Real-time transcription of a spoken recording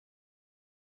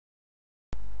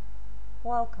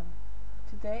Welcome!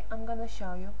 Today I'm gonna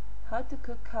show you how to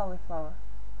cook cauliflower.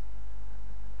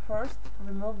 First,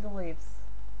 remove the leaves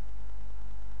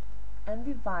and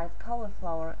divide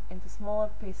cauliflower into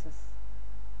smaller pieces.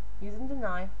 Using the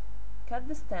knife, cut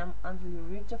the stem until you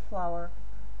reach the flower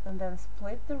and then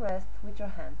split the rest with your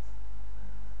hands.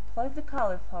 Place the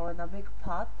cauliflower in a big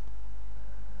pot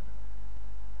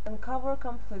and cover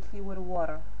completely with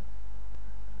water.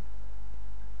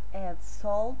 Add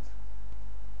salt,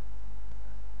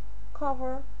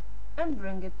 cover and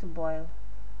bring it to boil.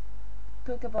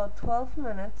 Cook about 12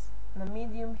 minutes on a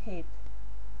medium heat.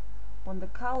 When the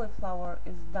cauliflower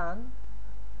is done,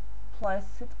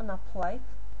 place it on a plate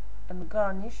and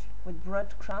garnish with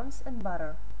breadcrumbs and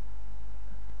butter.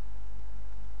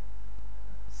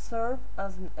 Serve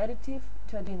as an additive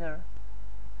to a dinner.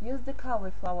 Use the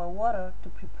cauliflower water to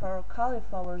prepare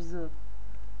cauliflower soup.